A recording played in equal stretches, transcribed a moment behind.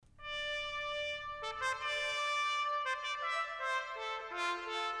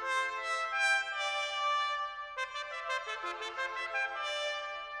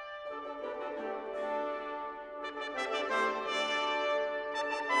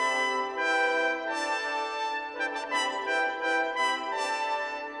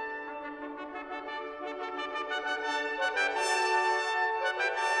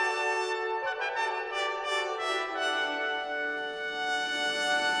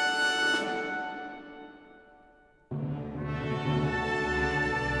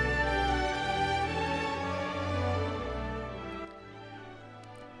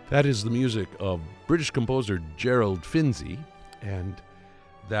That is the music of British composer Gerald Finzi, and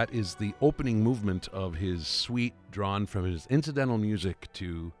that is the opening movement of his suite drawn from his incidental music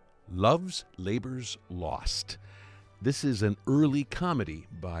to Love's Labour's Lost. This is an early comedy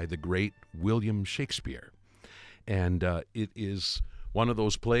by the great William Shakespeare, and it is one of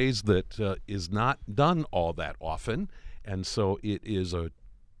those plays that is not done all that often, and so it is a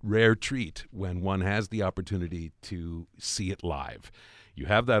rare treat when one has the opportunity to see it live. You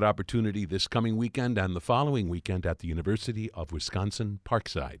have that opportunity this coming weekend and the following weekend at the University of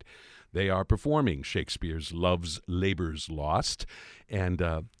Wisconsin-Parkside. They are performing Shakespeare's Love's Labour's Lost, and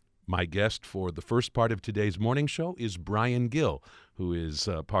my guest for the first part of today's morning show is Brian Gill, who is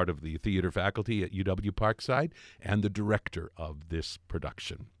part of the theater faculty at UW-Parkside and the director of this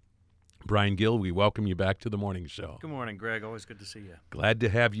production. Brian Gill, we welcome you back to the morning show. Good morning, Greg. Always good to see you. Glad to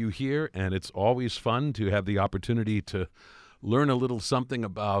have you here, and it's always fun to have the opportunity to learn a little something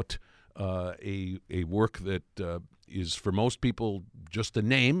about a work that is for most people just a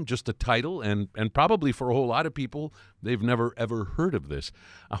name, just a title, and probably for a whole lot of people, they've never ever heard of this.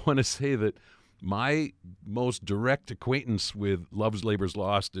 I want to say that my most direct acquaintance with Love's Labour's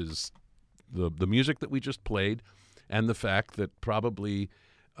Lost is the music that we just played, and the fact that probably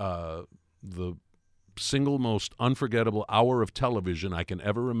the single most unforgettable hour of television I can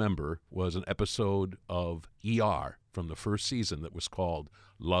ever remember was an episode of ER from the first season that was called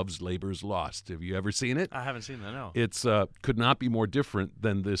Love's Labour's Lost. Have you ever seen it? I haven't seen that, no. It's could not be more different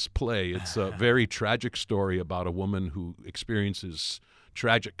than this play. It's a very tragic story about a woman who experiences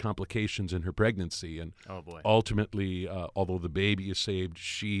tragic complications in her pregnancy, and ultimately, although the baby is saved,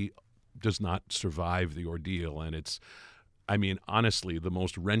 she does not survive the ordeal, and it's, I mean, honestly, the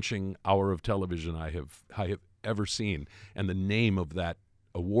most wrenching hour of television I have ever seen. And the name of that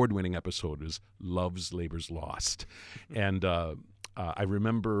award-winning episode is Love's Labour's Lost. And I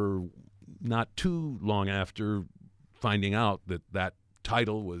remember not too long after finding out that that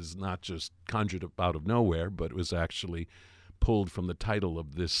title was not just conjured up out of nowhere, but it was actually pulled from the title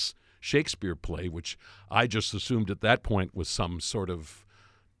of this Shakespeare play, which I just assumed at that point was some sort of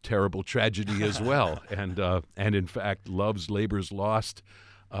terrible tragedy as well. And in fact, Love's Labour's Lost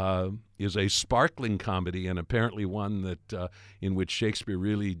is a sparkling comedy, and apparently one that in which Shakespeare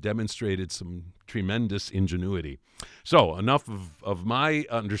really demonstrated some tremendous ingenuity. So enough of my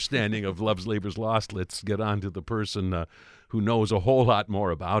understanding of Love's Labour's Lost. Let's get on to the person who knows a whole lot more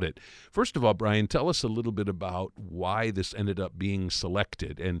about it. First of all, Brian, tell us a little bit about why this ended up being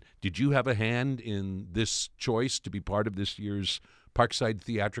selected. And did you have a hand in this choice to be part of this year's Parkside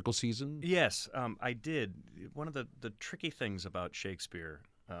theatrical season? Yes, I did. One of the tricky things about Shakespeare's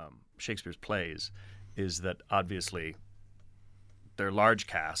plays is that obviously they're large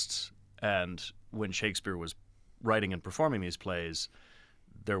casts, and when Shakespeare was writing and performing these plays,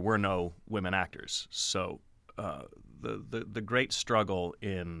 there were no women actors. So the great struggle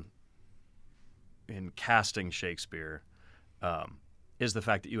in casting Shakespeare is the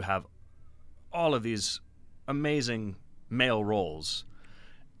fact that you have all of these amazing male roles,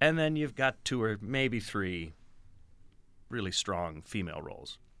 and then you've got 2 or maybe 3 really strong female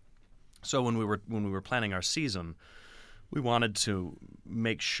roles. So when we were planning our season, we wanted to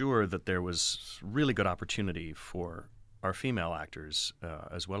make sure that there was really good opportunity for our female actors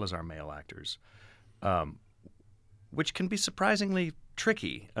as well as our male actors, which can be surprisingly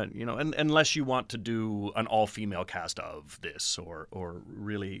tricky, unless you want to do an all-female cast of this or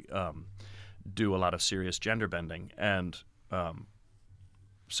really do a lot of serious gender bending. And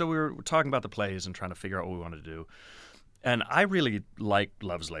so we were talking about the plays and trying to figure out what we wanted to do. And I really like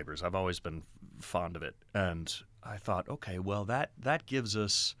Love's Labours. I've always been fond of it. And I thought, okay, well, that gives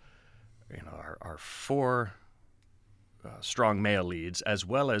us our 4 strong male leads as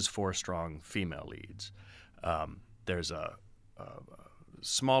well as 4 strong female leads. There's a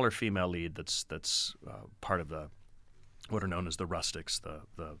smaller female lead that's part of the what are known as the rustics, the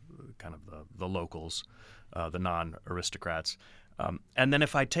kind of the locals, the non-aristocrats. And then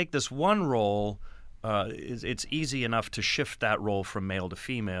if I take this one role, it's easy enough to shift that role from male to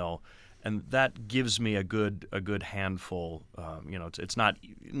female, and that gives me a good handful. It's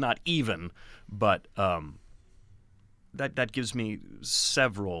not even, but that gives me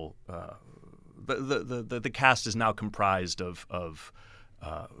several. The cast is now comprised of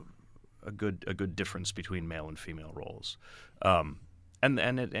a good difference between male and female roles, and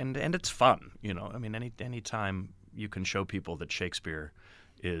it's fun. I mean, any time you can show people that Shakespeare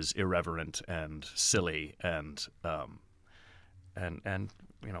is irreverent and silly and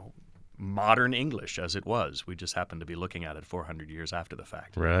modern English as it was. We just happen to be looking at it 400 years after the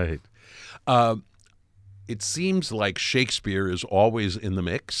fact. Right. It seems like Shakespeare is always in the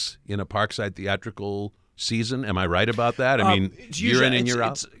mix in a Parkside theatrical season. Am I right about that? I mean, year in and year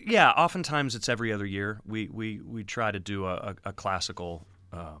out? Yeah, oftentimes it's every other year. We try to do a classical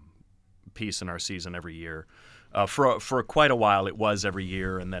piece in our season every year. For quite a while, it was every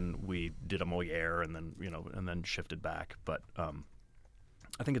year, and then we did a Molière, and then shifted back. But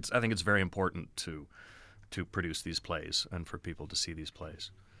I think it's very important to produce these plays and for people to see these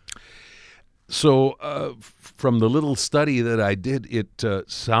plays. So from the little study that I did, it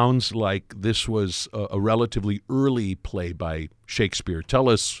sounds like this was a relatively early play by Shakespeare. Tell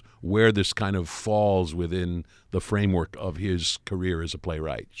us where this kind of falls within the framework of his career as a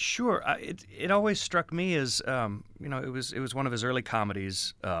playwright. Sure. It always struck me as, it was one of his early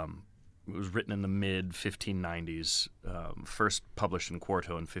comedies. It was written in the mid-1590s, first published in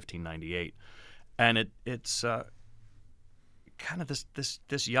quarto in 1598. And it's kind of this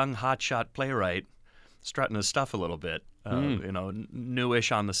young hotshot playwright strutting his stuff a little bit,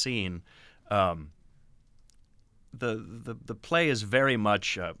 newish on the scene. The play is very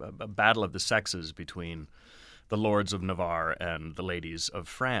much a battle of the sexes between the lords of Navarre and the ladies of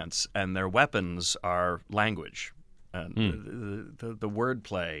France, and their weapons are language. And the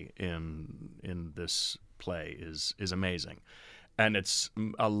wordplay in this play is amazing, and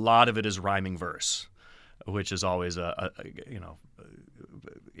a lot of it is rhyming verse, which is always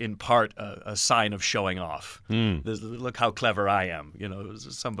in part a sign of showing off. Look how clever I am.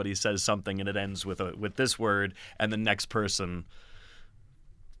 Somebody says something and it ends with this word, and the next person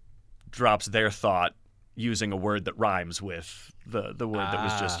drops their thought using a word that rhymes with the word that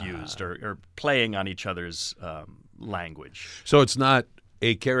was just used, or playing on each other's language. So it's not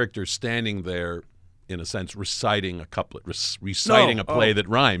a character standing there, in a sense, reciting a couplet, reciting a play that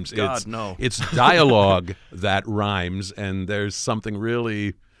rhymes. It's dialogue that rhymes, and there's something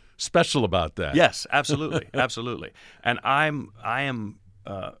really special about that. Yes, absolutely, absolutely. And I am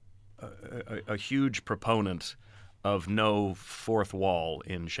a huge proponent of no fourth wall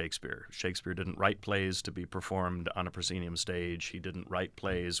in Shakespeare. Shakespeare didn't write plays to be performed on a proscenium stage. He didn't write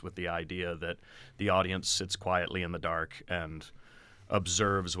plays with the idea that the audience sits quietly in the dark and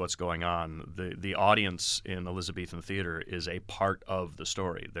observes what's going on. The audience in Elizabethan theater is a part of the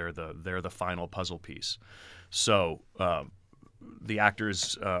story. They're the final puzzle piece. So the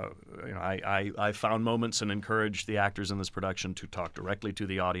actors, I found moments and encouraged the actors in this production to talk directly to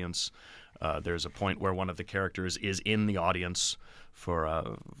the audience. There's a point where one of the characters is in the audience for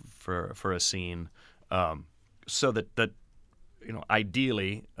a scene, so that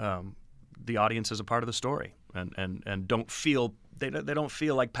ideally the audience is a part of the story and don't feel they don't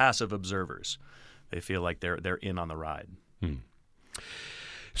feel like passive observers. They feel like they're in on the ride.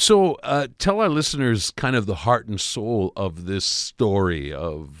 So tell our listeners kind of the heart and soul of this story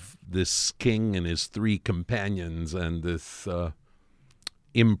of this king and his three companions and this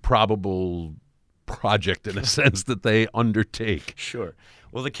improbable project, in a sense, that they undertake. Sure.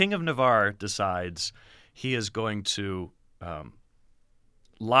 Well, the King of Navarre decides he is going to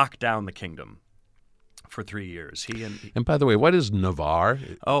lock down the kingdom for 3 years. And by the way, what is Navarre?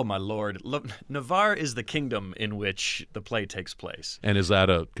 Oh, my Lord. Navarre is the kingdom in which the play takes place. And is that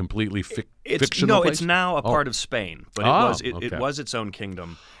a completely fictional place? No, place? it's now a part of Spain, but it was its own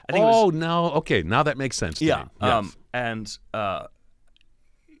kingdom. I think now that makes sense to me. Yes.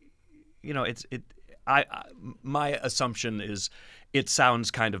 My assumption is it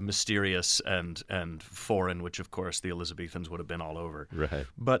sounds kind of mysterious and foreign, which of course the Elizabethans would have been all over. Right.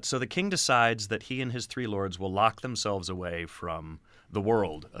 But so the king decides that he and his three lords will lock themselves away from the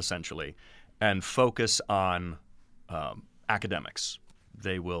world, essentially, and focus on academics.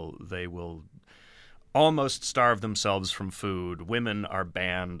 They will almost starve themselves from food. Women are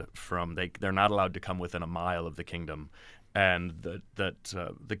banned from they're not allowed to come within a mile of the kingdom. And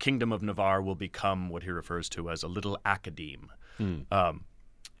the kingdom of Navarre will become what he refers to as a little academe.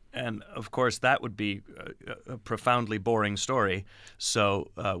 And, of course, that would be a profoundly boring story.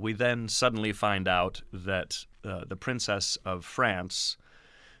 So we then suddenly find out that the Princess of France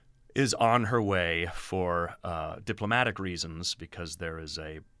is on her way for diplomatic reasons, because there is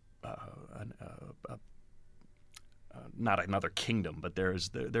not another kingdom, but there is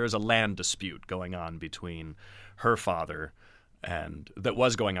a land dispute going on between her father and the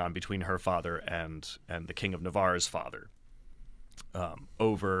King of Navarre's father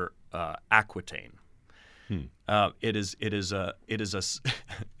over Aquitaine. It is a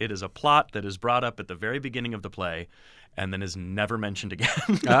plot that is brought up at the very beginning of the play, and then is never mentioned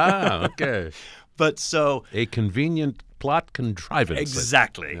again. Okay. But so a convenient plot contrivance.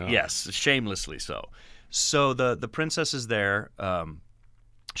 Exactly. Yeah. Yes, shamelessly so. So the princess is there.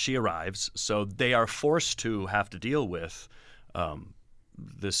 She arrives. So they are forced to have to deal with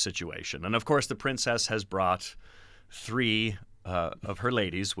this situation. And of course, the princess has brought 3 of her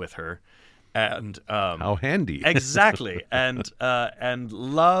ladies with her. And how handy. Exactly. And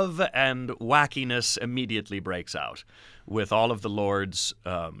love and wackiness immediately breaks out, with all of the lords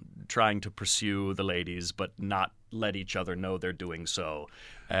trying to pursue the ladies but not let each other know they're doing so.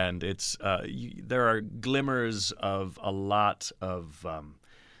 And it's there are glimmers of a lot of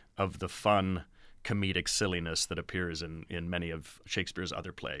the fun comedic silliness that appears in many of Shakespeare's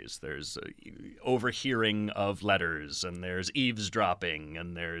other plays. There's overhearing of letters, and there's eavesdropping,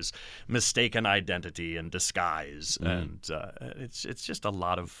 and there's mistaken identity and disguise, and it's just a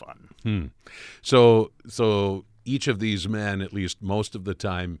lot of fun. So each of these men, at least most of the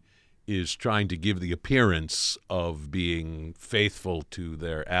time, is trying to give the appearance of being faithful to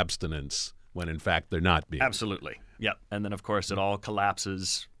their abstinence when in fact they're not being. Absolutely. Yep. And then of course it all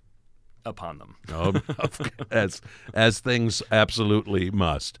collapses upon them. as things absolutely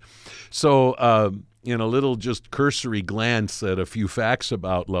must. So in a little just cursory glance at a few facts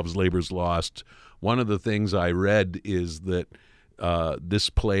about Love's Labour's Lost, one of the things I read is that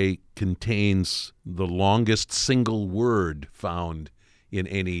this play contains the longest single word found in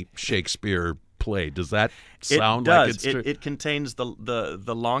any Shakespeare play. Does that sound like it's true? It contains the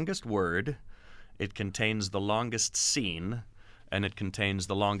longest word, it contains the longest scene, and it contains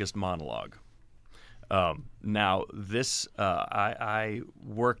the longest monologue. Now, this I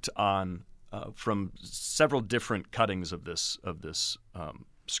worked on from several different cuttings of this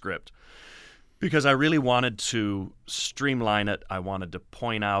script, because I really wanted to streamline it. I wanted to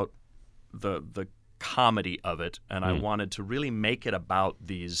point out the comedy of it, and I wanted to really make it about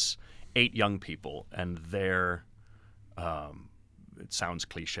these 8 young people and their it sounds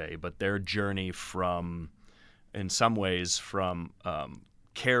cliche, but their journey from, in some ways, from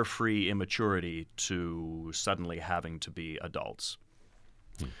carefree immaturity to suddenly having to be adults.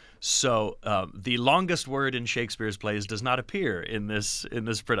 So the longest word in Shakespeare's plays does not appear in this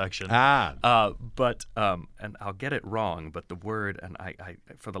production. But and I'll get it wrong, but the word, and I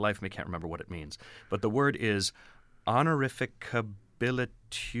for the life of me can't remember what it means, but the word is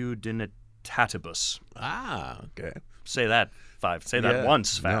honorificabilitudinitatibus. Okay. Say that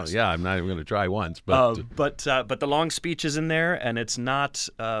once fast. No, yeah, I'm not even going to try once. But the long speech is in there, and it's not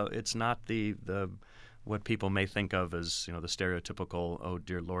the what people may think of as the stereotypical, oh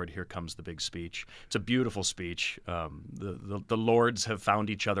dear Lord, here comes the big speech. It's a beautiful speech. The lords have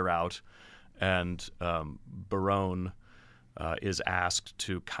found each other out, and Barone is asked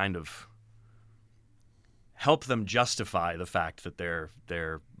to kind of help them justify the fact that they're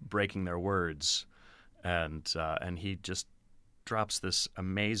breaking their words, and he just drops this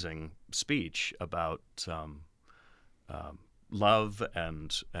amazing speech about love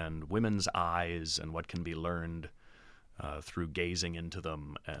and women's eyes and what can be learned through gazing into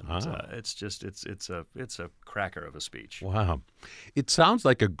them, and it's a cracker of a speech. Wow, it sounds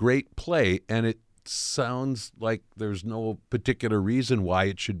like a great play, and it sounds like there's no particular reason why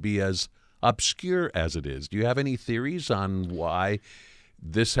it should be as obscure as it is. Do you have any theories on why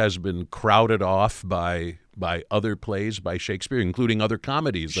this has been crowded off by other plays by Shakespeare, including other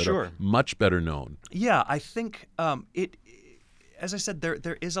comedies that are much better known? Yeah, I think it. As I said,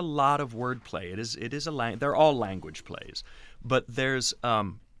 there is a lot of wordplay. They're all language plays, but there's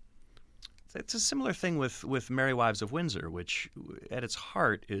it's a similar thing with Merry Wives of Windsor, which at its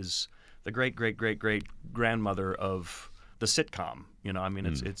heart is the great grandmother of the sitcom.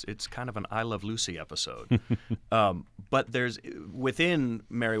 It's kind of an I Love Lucy episode. But there's within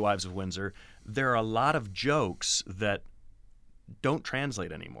Merry Wives of Windsor, there are a lot of jokes that don't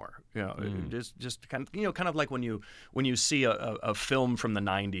translate anymore. Just kind of like when you see a film from the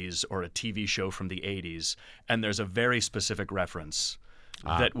 90s or a TV show from the 80s, and there's a very specific reference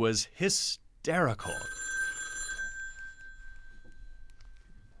that was hysterical.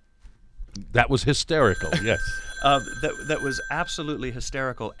 That was hysterical. Yes. That was absolutely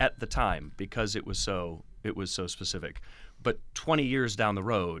hysterical at the time because it was so specific. But 20 years down the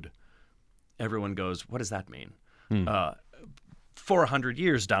road, everyone goes, "What does that mean?" 400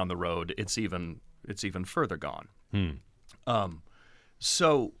 years down the road, it's even further gone.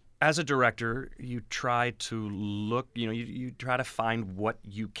 So as a director, you try to look, you try to find what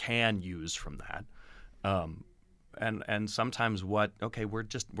you can use from that. And sometimes we're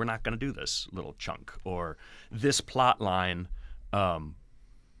not going to do this little chunk, or this plot line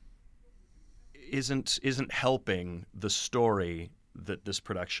isn't helping the story that this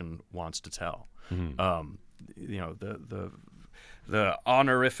production wants to tell. The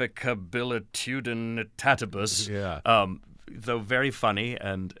honorific habilitudinitatibus, though very funny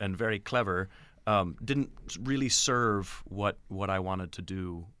and very clever, didn't really serve what I wanted to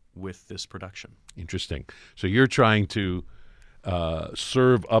do with this production. Interesting. So you're trying to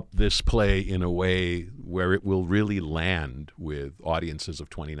serve up this play in a way where it will really land with audiences of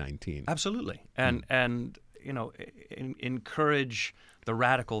 2019. Absolutely. And encourage the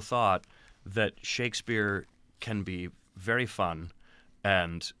radical thought that Shakespeare can be very fun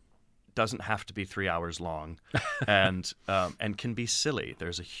and doesn't have to be 3 hours long, and can be silly.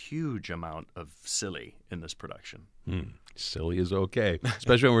 There's a huge amount of silly in this production. Silly is okay,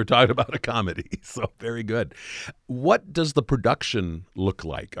 especially when we're talking about a comedy. So very good. What does the production look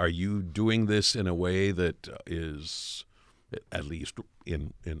like? Are you doing this in a way that is, at least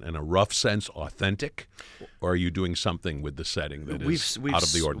in a rough sense, authentic, or are you doing something with the setting that is out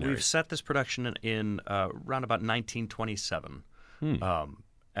of the ordinary? We've set this production in around about 1927.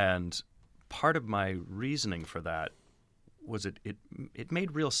 And part of my reasoning for that was it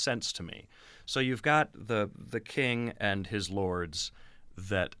made real sense to me. So you've got the king and his lords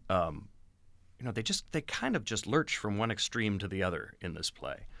that they kind of just lurch from one extreme to the other in this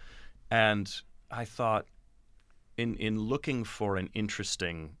play. And I thought, in looking for an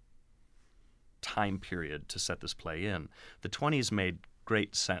interesting time period to set this play in, the 20s made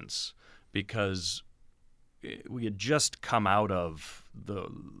great sense, because we had just come out of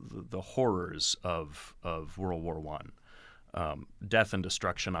the horrors of World War I, death and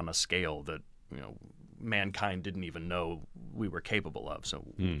destruction on a scale that mankind didn't even know we were capable of. So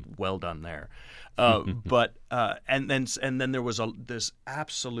well done there. But and then there was this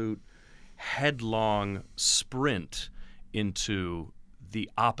absolute headlong sprint into the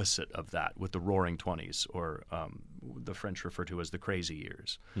opposite of that with the Roaring '20s, or the French refer to as the crazy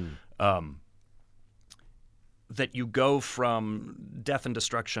years. That you go from death and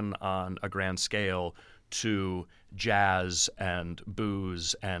destruction on a grand scale to jazz and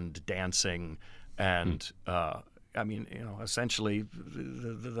booze and dancing and essentially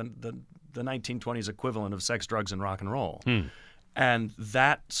the 1920s equivalent of sex, drugs, and rock and roll. And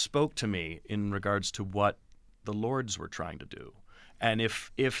that spoke to me in regards to what the Lords were trying to do. And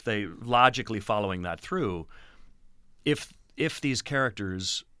if they, logically following that through, if these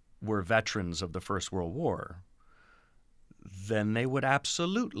characters were veterans of the First World War, then they would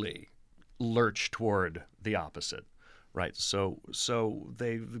absolutely lurch toward the opposite, right? So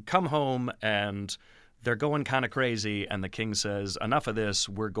they come home and they're going kind of crazy, and the king says, enough of this,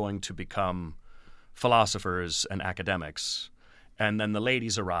 we're going to become philosophers and academics. And then the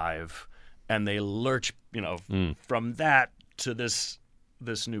ladies arrive and they lurch, from that to this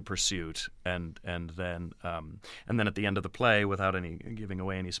new pursuit, and then at the end of the play, without giving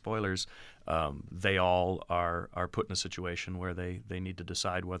away any spoilers, they all are put in a situation where they need to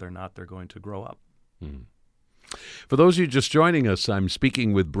decide whether or not they're going to grow up. For those of you just joining us, I'm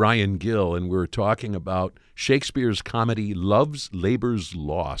speaking with Brian Gill, and we're talking about Shakespeare's comedy Love's Labour's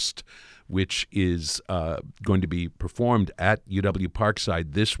Lost, which is going to be performed at UW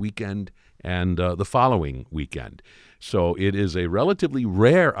Parkside this weekend and the following weekend. So it is a relatively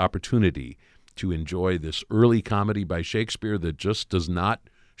rare opportunity to enjoy this early comedy by Shakespeare that just does not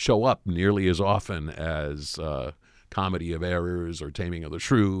show up nearly as often as Comedy of Errors or Taming of the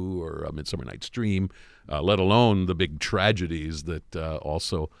Shrew or A Midsummer Night's Dream, let alone the big tragedies that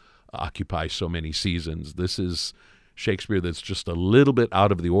also occupy so many seasons. This is Shakespeare that's just a little bit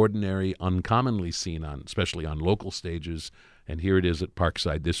out of the ordinary, uncommonly seen especially on local stages, and here it is at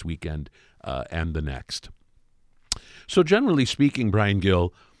Parkside this weekend and the next. So generally speaking, Brian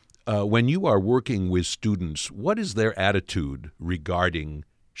Gill, when you are working with students, what is their attitude regarding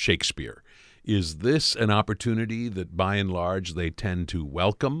Shakespeare? Is this an opportunity that by and large they tend to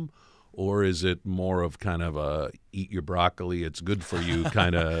welcome, or is it more of kind of a eat your broccoli, it's good for you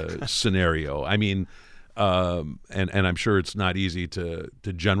kind of scenario? I mean, and I'm sure it's not easy to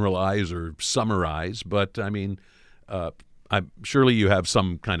generalize or summarize, but I mean, surely you have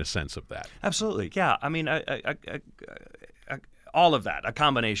some kind of sense of that. Absolutely, yeah. I mean, all of that, a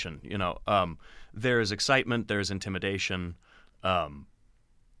combination. There's excitement, there's intimidation.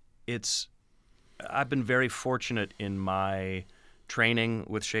 I've been very fortunate in my training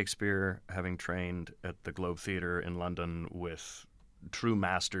with Shakespeare, having trained at the Globe Theatre in London with true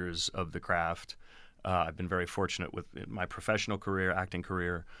masters of the craft. I've been very fortunate with my professional career, acting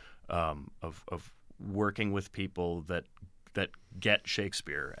career, of working with people that get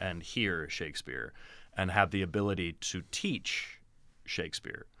Shakespeare and hear Shakespeare and have the ability to teach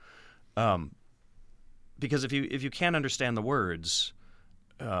Shakespeare. Because if you can't understand the words,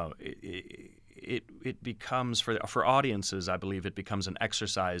 it becomes for audiences, I believe it becomes an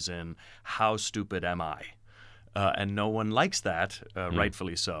exercise in how stupid am I, and no one likes that,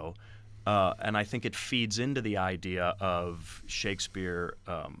 rightfully so. And I think it feeds into the idea of Shakespeare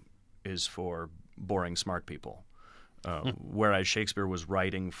is for boring smart people, whereas Shakespeare was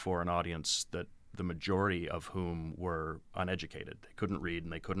writing for an audience that the majority of whom were uneducated. They couldn't read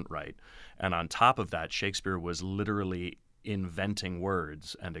and they couldn't write. And on top of that, Shakespeare was literally inventing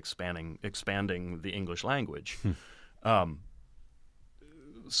words and expanding the English language.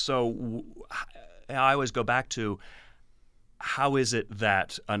 So I always go back to, how is it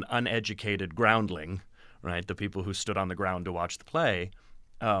that an uneducated groundling, right, the people who stood on the ground to watch the play,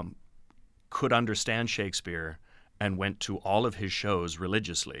 could understand Shakespeare and went to all of his shows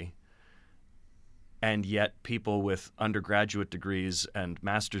religiously, and yet people with undergraduate degrees and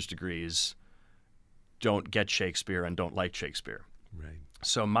master's degrees don't get Shakespeare and don't like Shakespeare. Right.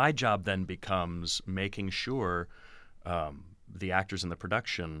 So my job then becomes making sure the actors in the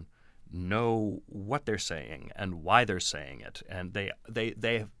production know what they're saying and why they're saying it, and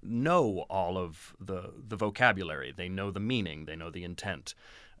they know all of the vocabulary, they know the meaning, they know the intent,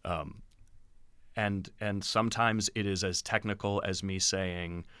 and sometimes it is as technical as me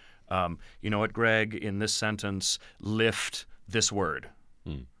saying, you know what, Greg, in this sentence, lift this word.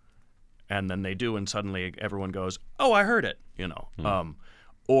 And then they do, and suddenly everyone goes, oh, I heard it, you know.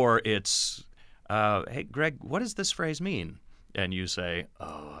 Or it's, hey, Greg, what does this phrase mean? And you say,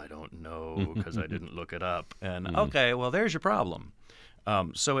 oh, I don't know because I didn't look it up. And okay, well, there's your problem.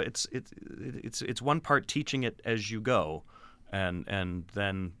 So it's one part teaching it as you go, and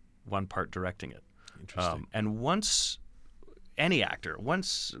then one part directing it. Interesting. And once any actor,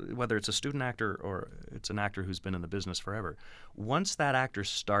 whether it's a student actor or it's an actor who's been in the business forever, once that actor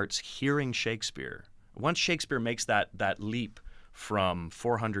starts hearing Shakespeare, once Shakespeare makes that leap from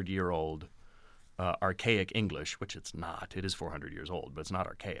 400-year-old archaic English, which it's not, it is 400 years old, but it's not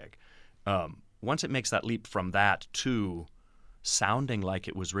archaic. Once it makes that leap from that to sounding like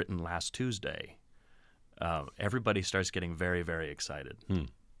it was written last Tuesday, everybody starts getting very, very excited.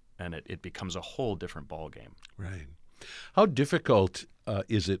 And it becomes a whole different ballgame. Right. How difficult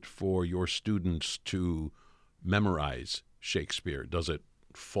is it for your students to memorize Shakespeare? Does it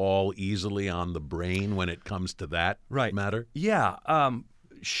fall easily on the brain when it comes to that matter? Yeah.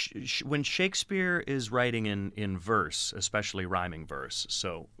 When Shakespeare is writing in verse, especially rhyming verse,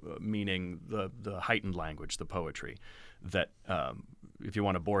 so meaning the heightened language, the poetry, that if you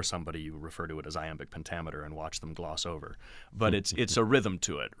want to bore somebody, you refer to it as iambic pentameter and watch them gloss over. But it's a rhythm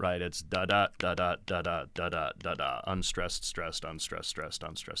to it, right? It's da da da da da da da da da da, unstressed, stressed, unstressed, stressed,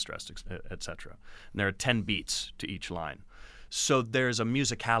 unstressed, stressed, etc. And there are 10 beats to each line, so there's a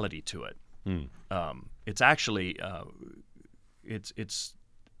musicality to it. It's actually it's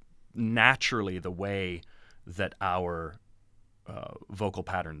naturally the way that our vocal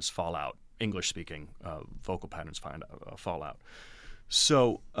patterns fall out. English-speaking vocal patterns fall out.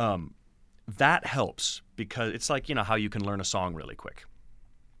 So that helps because it's like, you know, how you can learn a song really quick,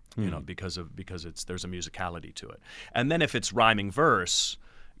 you know, because there's a musicality to it. And then if it's rhyming verse,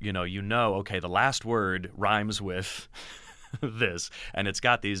 you know, okay, the last word rhymes with this, and it's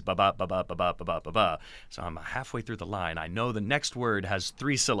got these ba ba ba ba ba ba ba ba ba. So I'm halfway through the line. I know the next word has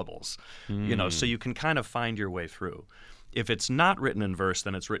 3 syllables, you know, so you can kind of find your way through. If it's not written in verse,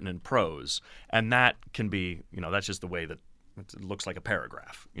 then it's written in prose, and that can be, you know, that's just the way that it looks like a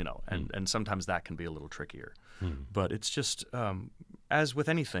paragraph, you know, and sometimes that can be a little trickier. But it's just, as with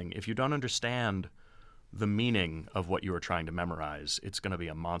anything, if you don't understand the meaning of what you are trying to memorize, it's going to be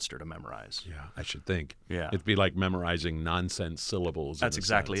a monster to memorize. Yeah, I should think. Yeah. It'd be like memorizing nonsense syllables. That's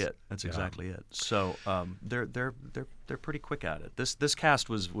exactly it. That's exactly it. So they're pretty quick at it. This cast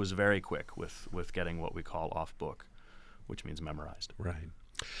was very quick with getting what we call off book, which means memorized. Right.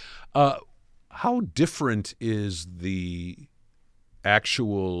 How different is the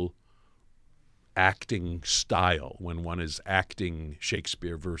actual acting style when one is acting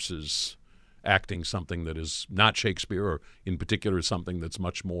Shakespeare versus acting something that is not Shakespeare, or in particular something that's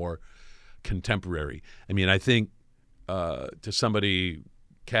much more contemporary? I mean, I think to somebody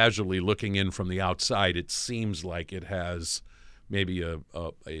casually looking in from the outside, it seems like it has maybe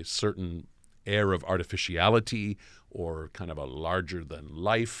a certain air of artificiality or kind of a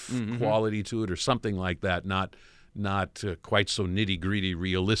larger-than-life quality to it or something like that, not quite so nitty-gritty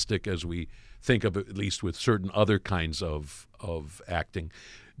realistic as we think of it, at least with certain other kinds of acting.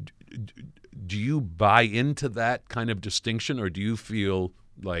 Do you buy into that kind of distinction, or do you feel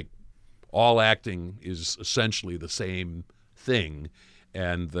like all acting is essentially the same thing,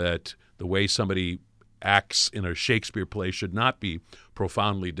 and that the way somebody acts in a Shakespeare play should not be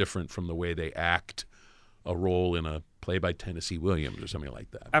profoundly different from the way they act a role in a play by Tennessee Williams or something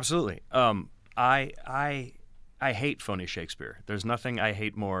like that? Absolutely. I hate phony Shakespeare. There's nothing I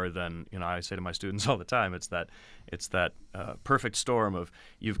hate more than, I say to my students all the time, it's that perfect storm of,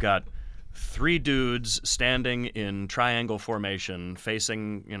 you've got three dudes standing in triangle formation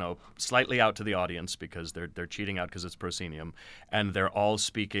facing, slightly out to the audience because they're cheating out because it's proscenium, and they're all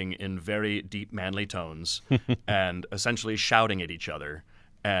speaking in very deep manly tones and essentially shouting at each other,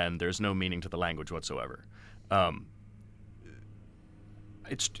 and there's no meaning to the language whatsoever. I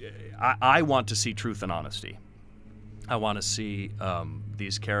want to see truth and honesty. I want to see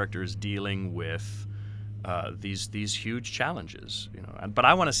these characters dealing with these huge challenges, but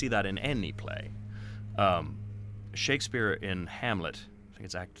I want to see that in any play. Shakespeare in Hamlet, I think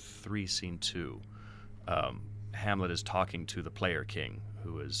it's Act 3, Scene 2. Hamlet is talking to the player king,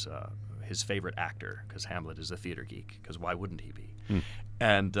 who is his favorite actor, because Hamlet is a theater geek, because why wouldn't he be?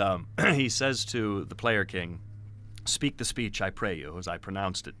 And he says to the player king, "Speak the speech, I pray you, as I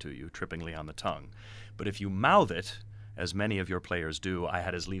pronounced it to you, trippingly on the tongue. But if you mouth it, as many of your players do, I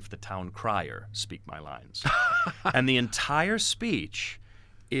had as lief the town crier speak my lines." And the entire speech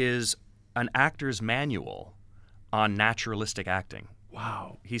is an actor's manual on naturalistic acting.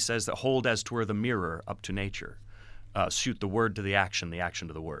 Wow. He says that hold as 'twere the mirror up to nature. Shoot the word to the action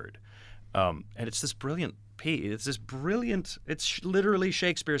to the word. And it's this brilliant piece. It's literally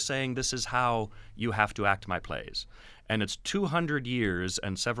Shakespeare saying, this is how you have to act my plays. And it's 200 years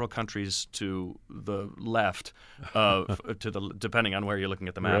and several countries to the left, depending on where you're looking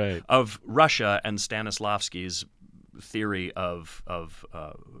at the map, right, of Russia and Stanislavski's theory of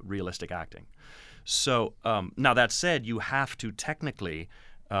realistic acting. So now that said, you have to technically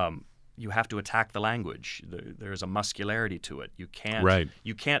you have to attack the language. There's a muscularity to it. You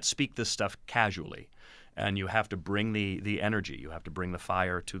can't speak this stuff casually, and you have to bring the energy. You have to bring the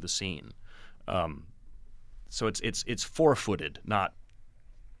fire to the scene. So it's four-footed, not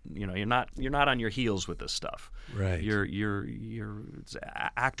you're not on your heels with this stuff. Right. You're it's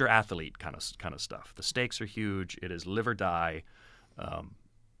actor-athlete kind of stuff. The stakes are huge. It is live or die, and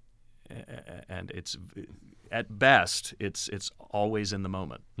it's at best it's always in the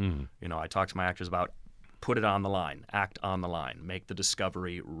moment. Mm-hmm. I talk to my actors about put it on the line, act on the line, make the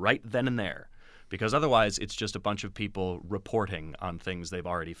discovery right then and there, because otherwise it's just a bunch of people reporting on things they've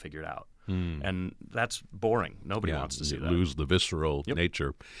already figured out. And that's boring. Nobody wants to see that. Lose the visceral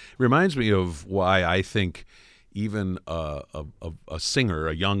nature. Reminds me of why I think even a singer,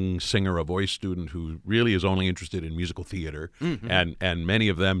 a young singer, a voice student who really is only interested in musical theater, and many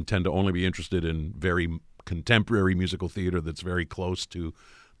of them tend to only be interested in very contemporary musical theater that's very close to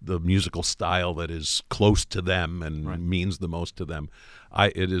the musical style that is close to them and means the most to them.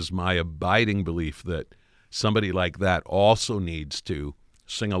 It is my abiding belief that somebody like that also needs to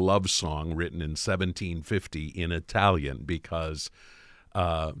sing a love song written in 1750 in Italian, because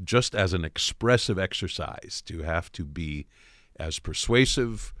just as an expressive exercise, to have to be as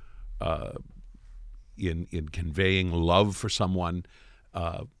persuasive in conveying love for someone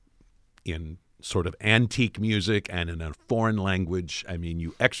in sort of antique music and in a foreign language. I mean,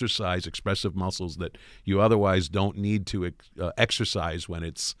 you exercise expressive muscles that you otherwise don't need to exercise when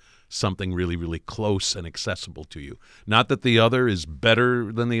it's something really, really close and accessible to you. Not that the other is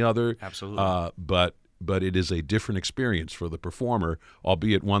better than the other. Absolutely. But it is a different experience for the performer,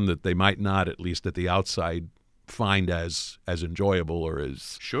 albeit one that they might not, at least at the outside, find as enjoyable or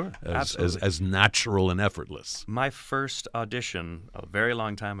as natural and effortless. My first audition a very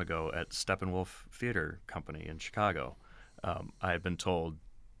long time ago at Steppenwolf Theater Company in Chicago, I had been told,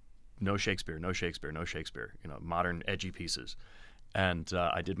 no Shakespeare, no Shakespeare, no Shakespeare, modern edgy pieces. And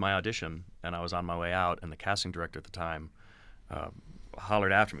I did my audition, and I was on my way out, and the casting director at the time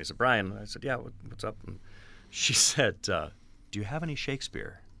hollered after me. He said, "Brian," I said, "Yeah, what's up?" And she said, "Do you have any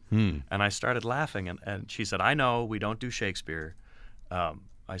Shakespeare?" And I started laughing, and she said, "I know, we don't do Shakespeare."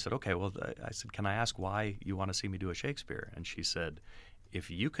 I said, "Okay, well," I said, "can I ask why you want to see me do a Shakespeare?" And she said, "If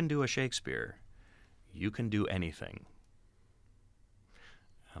you can do a Shakespeare, you can do anything."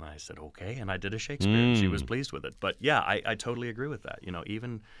 And I said, okay, and I did a Shakespeare, and she was pleased with it. But yeah, I totally agree with that.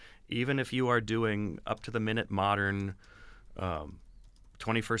 Even if you are doing up-to-the-minute modern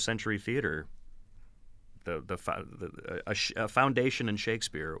 21st century theater, a foundation in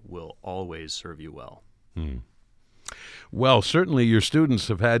Shakespeare will always serve you well. Well, certainly your students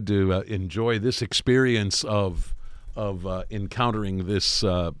have had to enjoy this experience of encountering this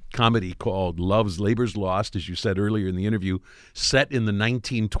comedy called Love's Labor's Lost, as you said earlier in the interview, set in the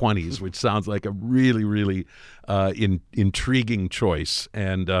 1920s, which sounds like a really, really intriguing choice.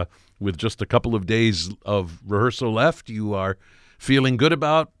 And with just a couple of days of rehearsal left, you are feeling good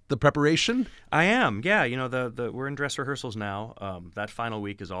about the preparation? I am, yeah. We're in dress rehearsals now. That final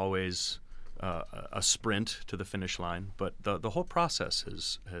week is always a sprint to the finish line, but the whole process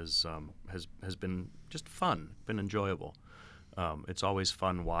has been just fun, been enjoyable. It's always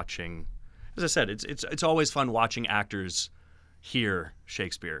fun watching. As I said, it's always fun watching actors hear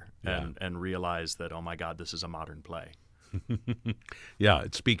Shakespeare and realize that, oh my God, this is a modern play. Yeah,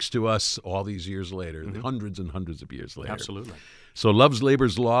 it speaks to us all these years later, hundreds and hundreds of years later. Absolutely. So Love's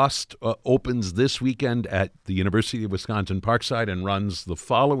Labor's Lost opens this weekend at the University of Wisconsin Parkside and runs the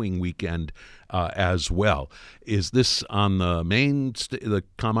following weekend as well. Is this on the main the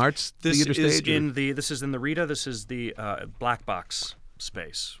ComArts theater stage? This is in the Rita. This is the Black Box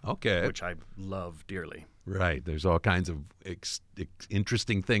space. Okay. Which I love dearly. Right. There's all kinds of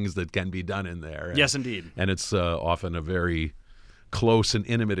interesting things that can be done in there. Yes, indeed. And it's often a very close and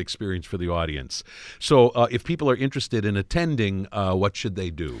intimate experience for the audience. So if people are interested in attending, what should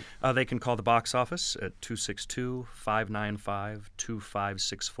they do? They can call the box office at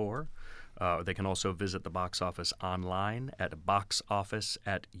 262-595-2564. They can also visit the box office online at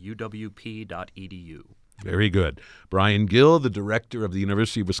boxoffice@uwp.edu. Very good. Brian Gill, the director of the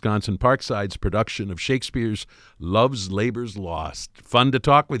University of Wisconsin Parkside's production of Shakespeare's Love's Labor's Lost. Fun to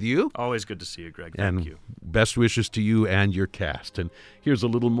talk with you. Always good to see you, Greg. Thank you. Best wishes to you and your cast. And here's a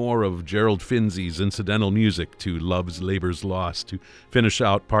little more of Gerald Finzi's incidental music to Love's Labor's Lost to finish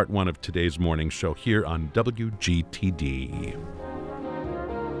out part one of today's morning show here on WGTD.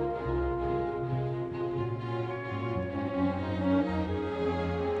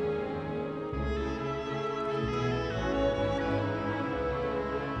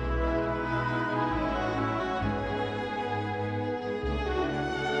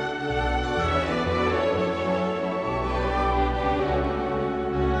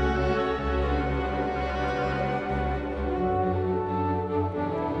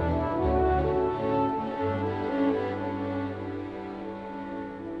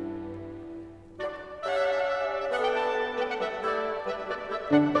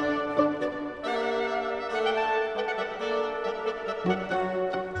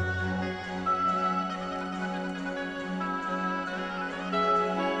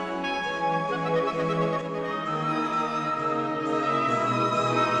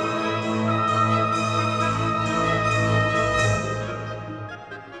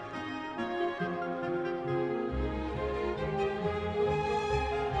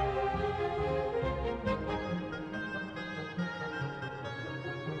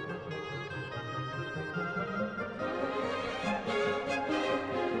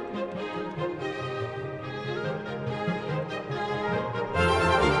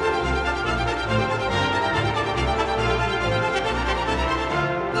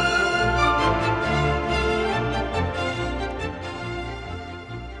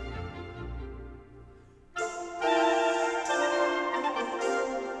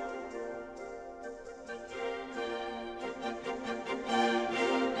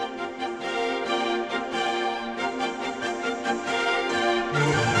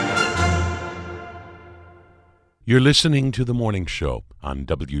 You're listening to The Morning Show on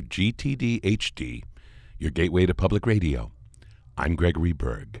WGTD HD, your gateway to public radio. I'm Gregory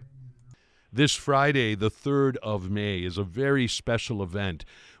Berg. This Friday, the 3rd of May, is a very special event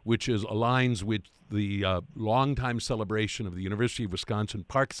which aligns with the longtime celebration of the University of Wisconsin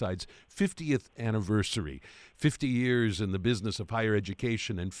Parkside's 50th anniversary. 50 years in the business of higher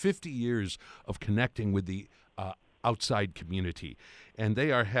education and 50 years of connecting with the outside community. And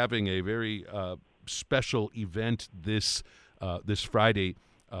they are having a very special event this Friday,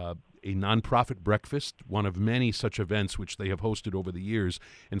 a nonprofit breakfast, one of many such events which they have hosted over the years.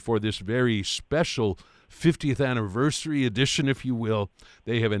 And for this very special 50th anniversary edition, if you will,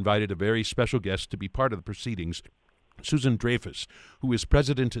 they have invited a very special guest to be part of the proceedings, Susan Dreyfus, who is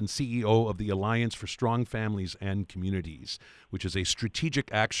president and CEO of the Alliance for Strong Families and Communities, which is a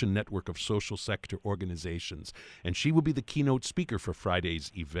strategic action network of social sector organizations. And she will be the keynote speaker for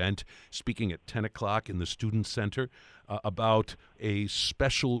Friday's event, speaking at 10 o'clock in the Student Center about a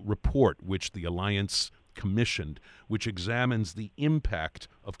special report which the Alliance Commissioned, which examines the impact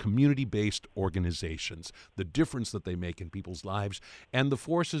of community-based organizations, the difference that they make in people's lives, and the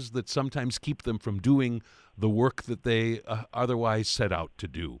forces that sometimes keep them from doing the work that they otherwise set out to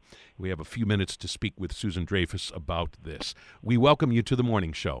do. We have a few minutes to speak with Susan Dreyfus about this. We welcome you to the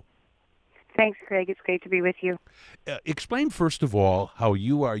morning show. Thanks, Craig. It's great to be with you. Explain, first of all, how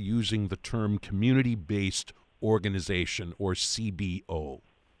you are using the term community-based organization, or CBO.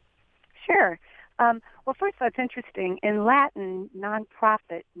 Sure. Well, first of all, it's interesting. In Latin,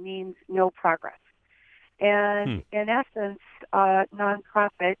 nonprofit means no progress. And in essence,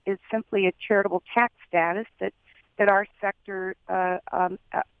 nonprofit is simply a charitable tax status that our sector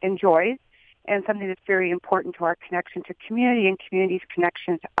enjoys, and something that's very important to our connection to community and community's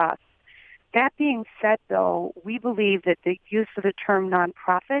connection to us. That being said, though, we believe that the use of the term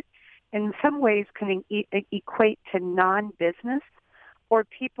nonprofit in some ways can equate to non-business, or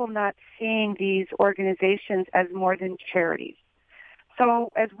people not seeing these organizations as more than charities.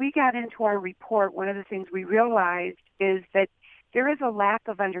 So as we got into our report, one of the things we realized is that there is a lack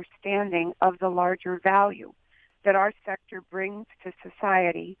of understanding of the larger value that our sector brings to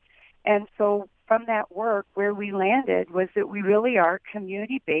society. And so from that work, where we landed was that we really are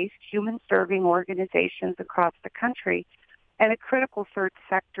community-based, human-serving organizations across the country and a critical third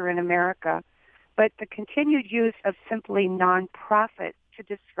sector in America. But the continued use of simply nonprofit to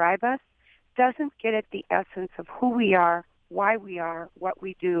describe us doesn't get at the essence of who we are, why we are, what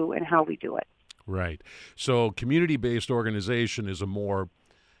we do, and how we do it. Right. So community-based organization is a more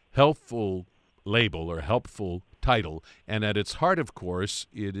helpful label or helpful title. And at its heart, of course,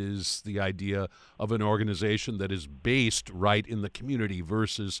 it is the idea of an organization that is based right in the community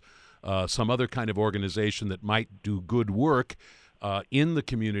versus some other kind of organization that might do good work in the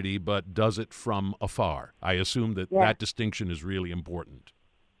community but does it from afar. I assume that that distinction is really important.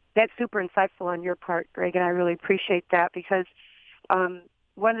 That's super insightful on your part, Greg, and I really appreciate that because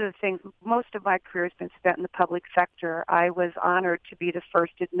one of the things, most of my career has been spent in the public sector. I was honored to be the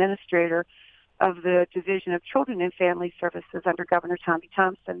first administrator of the Division of Children and Family Services under Governor Tommy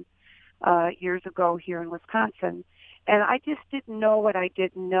Thompson years ago here in Wisconsin. And I just didn't know what I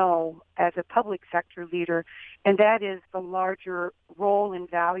didn't know as a public sector leader, and that is the larger role and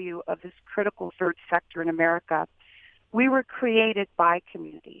value of this critical third sector in America. We were created by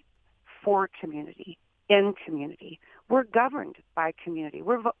community, for community, in community. We're governed by community.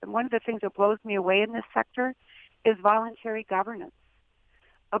 One of the things that blows me away in this sector is voluntary governance.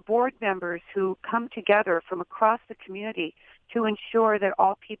 Board members who come together from across the community to ensure that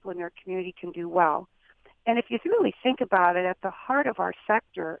all people in their community can do well. And if you really think about it, at the heart of our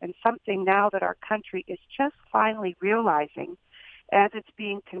sector, and something now that our country is just finally realizing as it's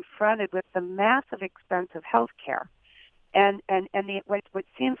being confronted with the massive expense of health care and what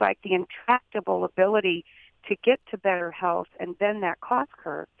seems like the intractable ability to get to better health and bend that cost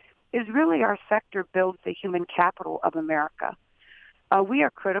curve, is really our sector builds the human capital of America. We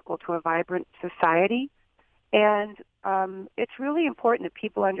are critical to a vibrant society, and it's really important that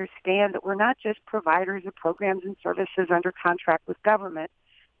people understand that we're not just providers of programs and services under contract with government.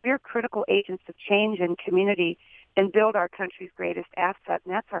 We are critical agents of change in community and build our country's greatest asset,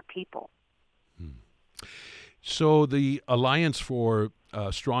 and that's our people. So the Alliance for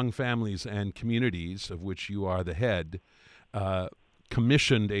Strong Families and Communities, of which you are the head,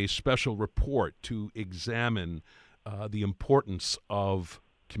 commissioned a special report to examine the importance of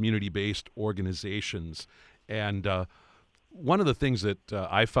community-based organizations. And one of the things that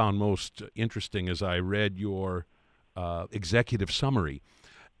I found most interesting as I read your executive summary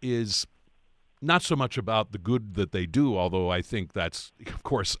is not so much about the good that they do, although I think that's, of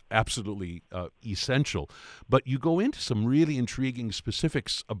course, absolutely essential, but you go into some really intriguing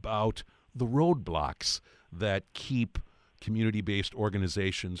specifics about the roadblocks that keep community-based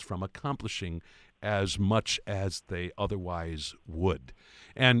organizations from accomplishing as much as they otherwise would.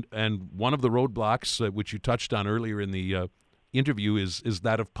 And one of the roadblocks, which you touched on earlier in the interview, is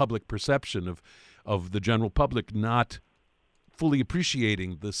that of public perception, of the general public not fully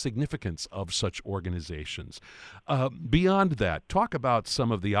appreciating the significance of such organizations. Beyond that, talk about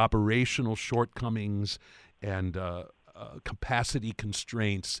some of the operational shortcomings and capacity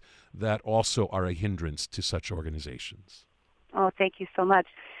constraints that also are a hindrance to such organizations. Oh, thank you so much.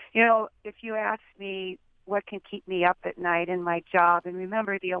 You know, if you ask me what can keep me up at night in my job, and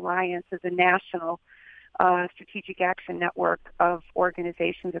remember the Alliance is a national strategic action network of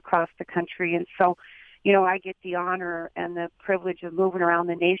organizations across the country. And so, you know, I get the honor and the privilege of moving around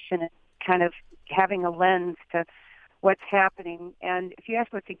the nation and kind of having a lens to what's happening. And if you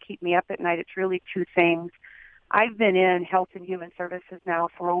ask what can keep me up at night, it's really two things. I've been in health and human services now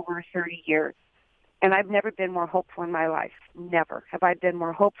for over 30 years. And I've never been more hopeful in my life. Never have I been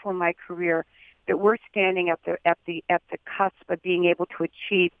more hopeful in my career that we're standing at the cusp of being able to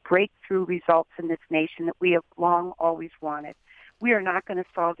achieve breakthrough results in this nation that we have long always wanted. We are not going to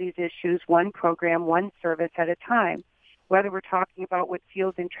solve these issues one program, one service at a time. Whether we're talking about what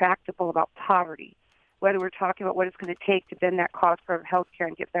feels intractable about poverty, whether we're talking about what it's going to take to bend that cost curve of health care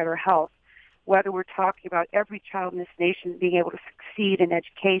and get better health, whether we're talking about every child in this nation being able to succeed in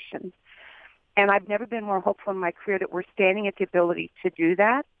education. And I've never been more hopeful in my career that we're standing at the ability to do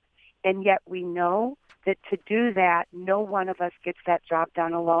that. And yet we know that to do that, no one of us gets that job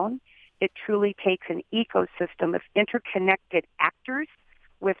done alone. It truly takes an ecosystem of interconnected actors,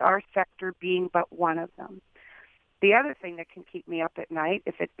 with our sector being but one of them. The other thing that can keep me up at night,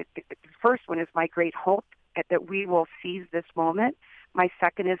 the first one is my great hope that we will seize this moment. My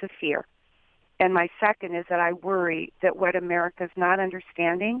second is a fear. And my second is that I worry that what America's not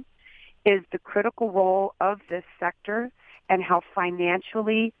understanding is the critical role of this sector and how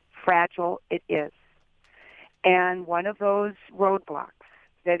financially fragile it is. And one of those roadblocks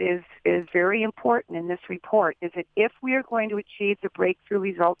that is very important in this report is that if we are going to achieve the breakthrough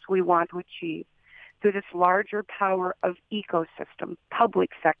results we want to achieve through this larger power of ecosystem,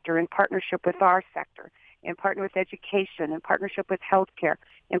 public sector in partnership with our sector, in partnership with education, in partnership with healthcare,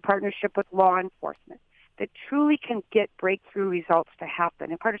 in partnership with law enforcement, that truly can get breakthrough results to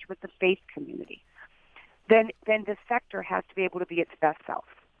happen in partnership with the faith community, then the sector has to be able to be its best self.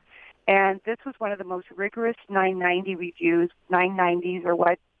 And this was one of the most rigorous 990 reviews. 990s are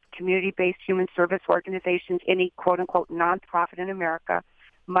what community-based human service organizations, any quote-unquote nonprofit in America,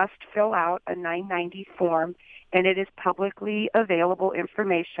 must fill out a 990 form, and it is publicly available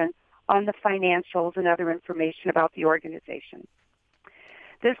information on the financials and other information about the organization.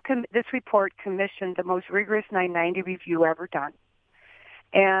 This report commissioned the most rigorous 990 review ever done.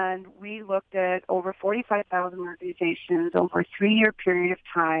 And we looked at over 45,000 organizations over a 3-year period of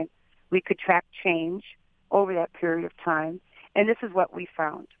time. We could track change over that period of time. And this is what we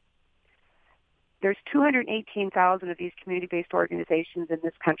found. There's 218,000 of these community-based organizations in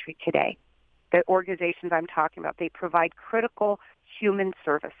this country today. The organizations I'm talking about, they provide critical human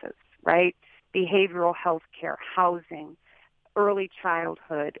services, right? Behavioral health care, housing, early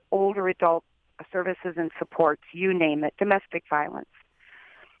childhood, older adult services and supports, you name it, domestic violence.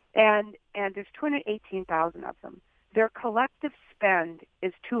 And there's 218,000 of them. Their collective spend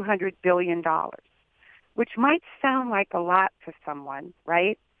is $200 billion, which might sound like a lot to someone,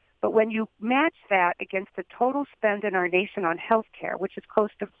 right? But when you match that against the total spend in our nation on health care, which is close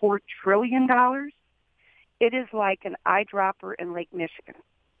to $4 trillion, it is like an eyedropper in Lake Michigan,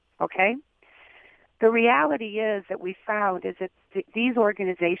 okay? The reality is that we found is that these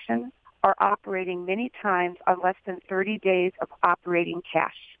organizations are operating many times on less than 30 days of operating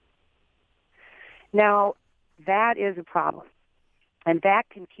cash. Now, that is a problem, and that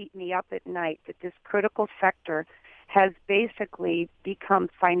can keep me up at night, that this critical sector has basically become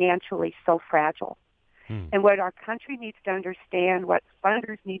financially so fragile. And what our country needs to understand, what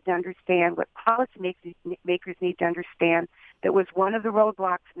funders need to understand, what policymakers need to understand, that was one of the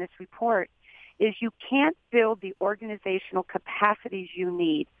roadblocks in this report, is you can't build the organizational capacities you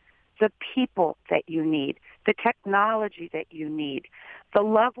need, the people that you need, the technology that you need, the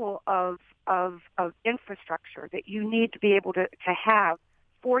level of infrastructure that you need to be able to have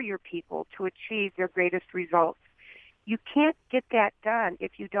for your people to achieve their greatest results. You can't get that done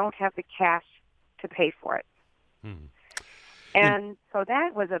if you don't have the cash to pay for it. And so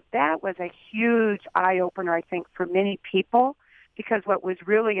that was a huge eye opener, I think, for many people, because what was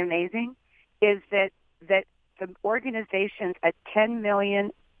really amazing is that the organizations at 10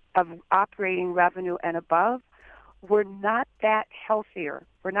 million of operating revenue and above were not that healthier.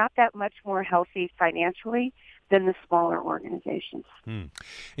 We're not that much more healthy financially than the smaller organizations. And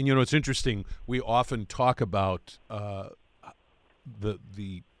you know, it's interesting. We often talk about the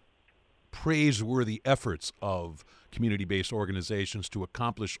praiseworthy efforts of community-based organizations to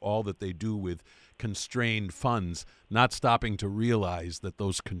accomplish all that they do with constrained funds, not stopping to realize that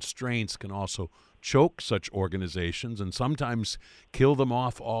those constraints can also choke such organizations and sometimes kill them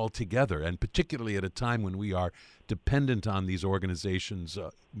off altogether, and particularly at a time when we are dependent on these organizations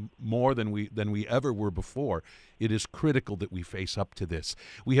more than we ever were before. It is critical that we face up to this.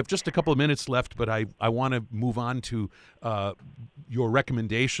 We have just a couple of minutes left, but I want to move on to your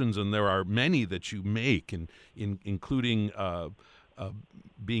recommendations, and there are many that you make, including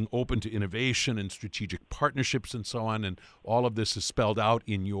being open to innovation and strategic partnerships and so on, and all of this is spelled out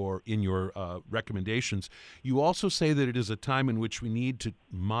in your recommendations. You also say that it is a time in which we need to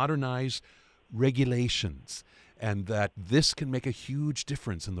modernize regulations. and that this can make a huge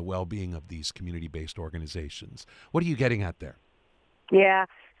difference in the well-being of these community-based organizations. What are you getting at there? Yeah,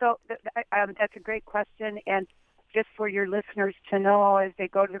 so that's a great question, and just for your listeners to know as they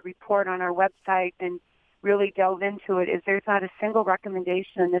go to the report on our website and really delve into it, is there's not a single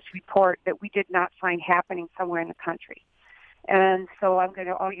recommendation in this report that we did not find happening somewhere in the country. And so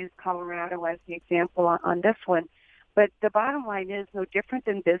I'll use Colorado as the example on this one. But the bottom line is no different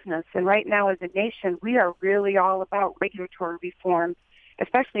than business. And right now as a nation, we are really all about regulatory reform,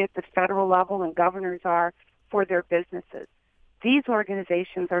 especially at the federal level, and governors are for their businesses. These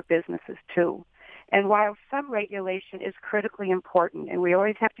organizations are businesses too. And while some regulation is critically important, and we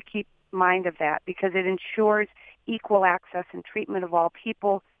always have to keep mind of that because it ensures equal access and treatment of all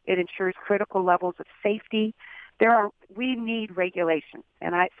people, it ensures critical levels of safety. We need regulation,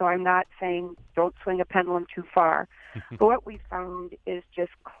 and so I'm not saying don't swing a pendulum too far. But what we found is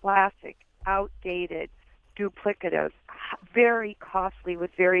just classic, outdated, duplicative, very costly with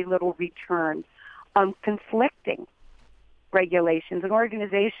very little return, conflicting regulations. An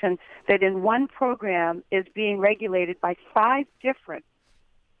organization that in one program is being regulated by 5 different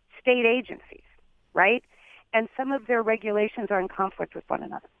state agencies, right? And some of their regulations are in conflict with one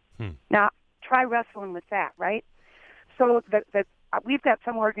another. Now, try wrestling with that, right? So we've got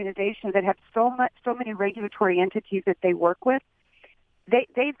some organizations that have so many regulatory entities that they work with.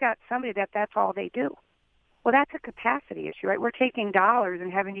 They've got somebody that's all they do. Well, that's a capacity issue, right? We're taking dollars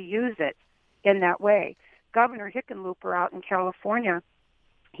and having to use it in that way. Governor Hickenlooper out in California,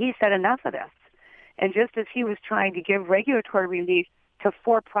 he said enough of this. And just as he was trying to give regulatory relief to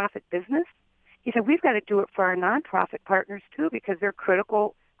for-profit business, he said we've got to do it for our nonprofit partners too because they're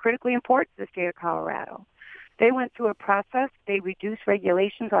critically important to the state of Colorado. They went through a process. They reduced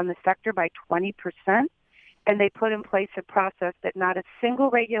regulations on the sector by 20%, and they put in place a process that not a single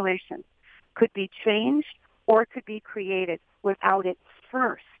regulation could be changed or could be created without it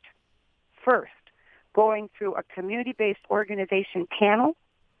first going through a community-based organization panel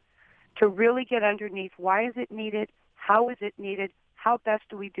to really get underneath why is it needed, how is it needed, how best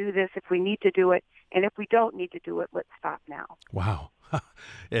do we do this if we need to do it, and if we don't need to do it, let's stop now. Wow.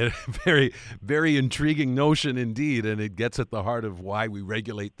 A very, very intriguing notion indeed, and it gets at the heart of why we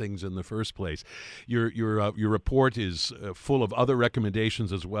regulate things in the first place. Your report is full of other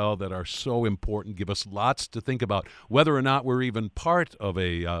recommendations as well that are so important, give us lots to think about, whether or not we're even part of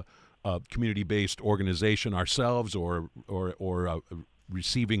a community-based organization ourselves or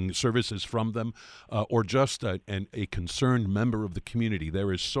receiving services from them, or just a concerned member of the community.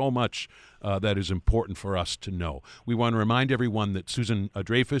 There is so much that is important for us to know. We want to remind everyone that Susan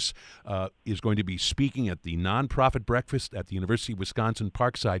Dreyfus is going to be speaking at the Nonprofit Breakfast at the University of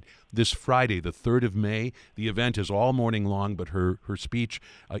Wisconsin-Parkside this Friday, the 3rd of May. The event is all morning long, but her speech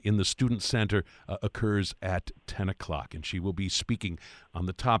in the Student Center occurs at 10 o'clock, and she will be speaking on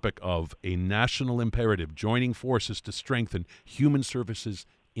the topic of a national imperative, joining forces to strengthen human services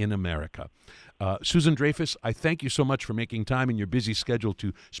in America. Susan Dreyfus, I thank you so much for making time in your busy schedule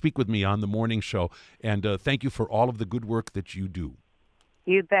to speak with me on the morning show, and thank you for all of the good work that you do.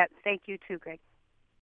 You bet. Thank you too, Greg.